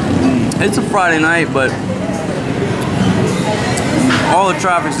 It's a Friday night, but all the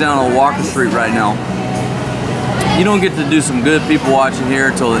traffic's down on Walker Street right now. You don't get to do some good people watching here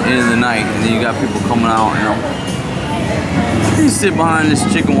until the end of the night, and then you got people coming out, you know. You sit behind this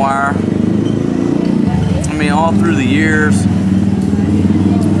chicken wire. I mean, all through the years,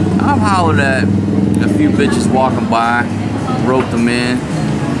 I've hollered at a few bitches walking by, roped them in.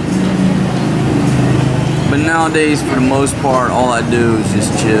 But nowadays, for the most part, all I do is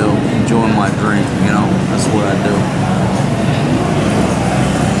just chill, enjoy my drink, you know. That's what I do.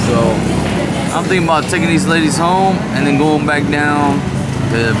 So, I'm thinking about taking these ladies home and then going back down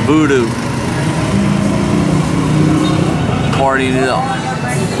to Voodoo. Partying it up.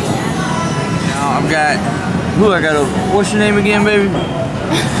 Now I've got, what's your name again, baby?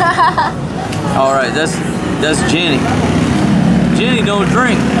 Alright, that's Jenny. Jenny don't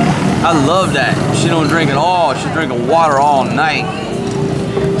drink. I love that. She don't drink at all. She's drinking water all night.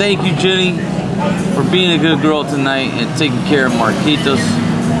 Thank you, Jenny, for being a good girl tonight and taking care of Marquitos.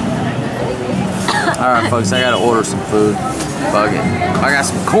 Alright, folks, I gotta order some food. Fuck it. I got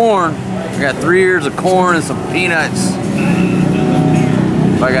some corn. I got 3 ears of corn and some peanuts.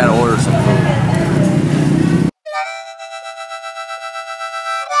 I gotta order some food.